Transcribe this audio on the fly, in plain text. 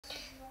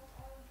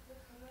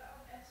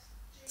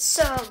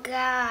So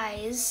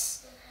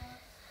guys,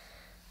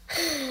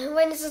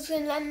 when is this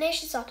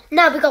elimination start?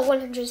 Now we got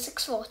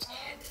 106 votes.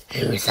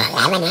 Who's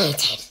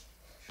eliminated?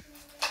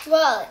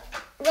 Well,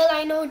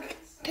 I know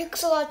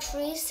Pixel are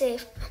Tree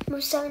safe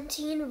with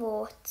 17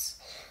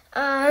 votes.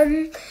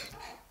 Kirby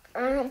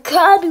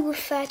with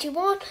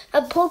 31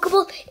 and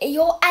Pokeball,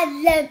 you're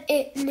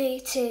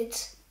eliminated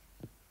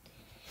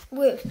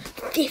with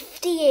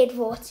 58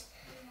 votes.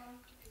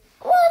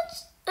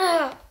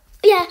 What?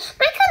 Yeah,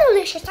 my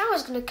Canalicious, I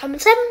was going to come in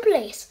 7th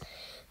place.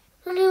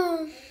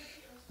 No.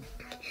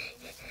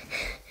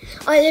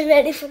 Are you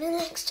ready for the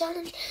next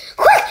challenge?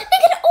 Quick, make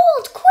it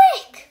old,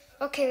 quick!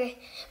 Okay,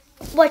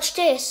 watch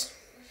this.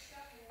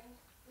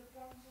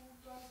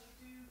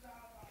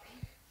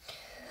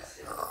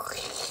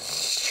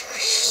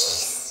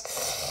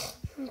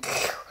 What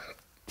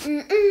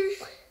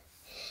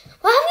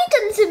have you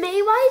done to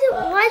me? Why do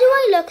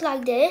I look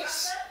like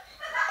this?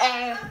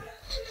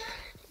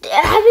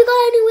 Have you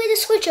got any way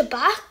to switch it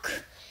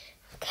back?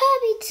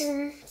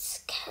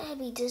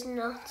 Kirby does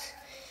not.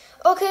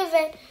 Okay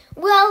then.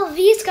 Well,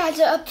 these guys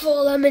are up for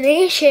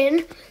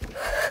elimination.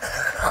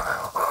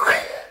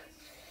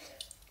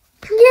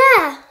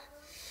 Yeah.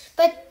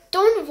 But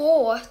don't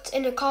vote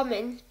in the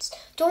comments.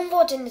 Don't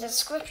vote in the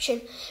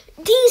description.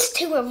 These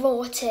two are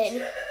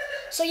voting.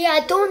 So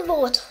yeah, don't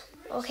vote.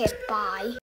 Okay, bye.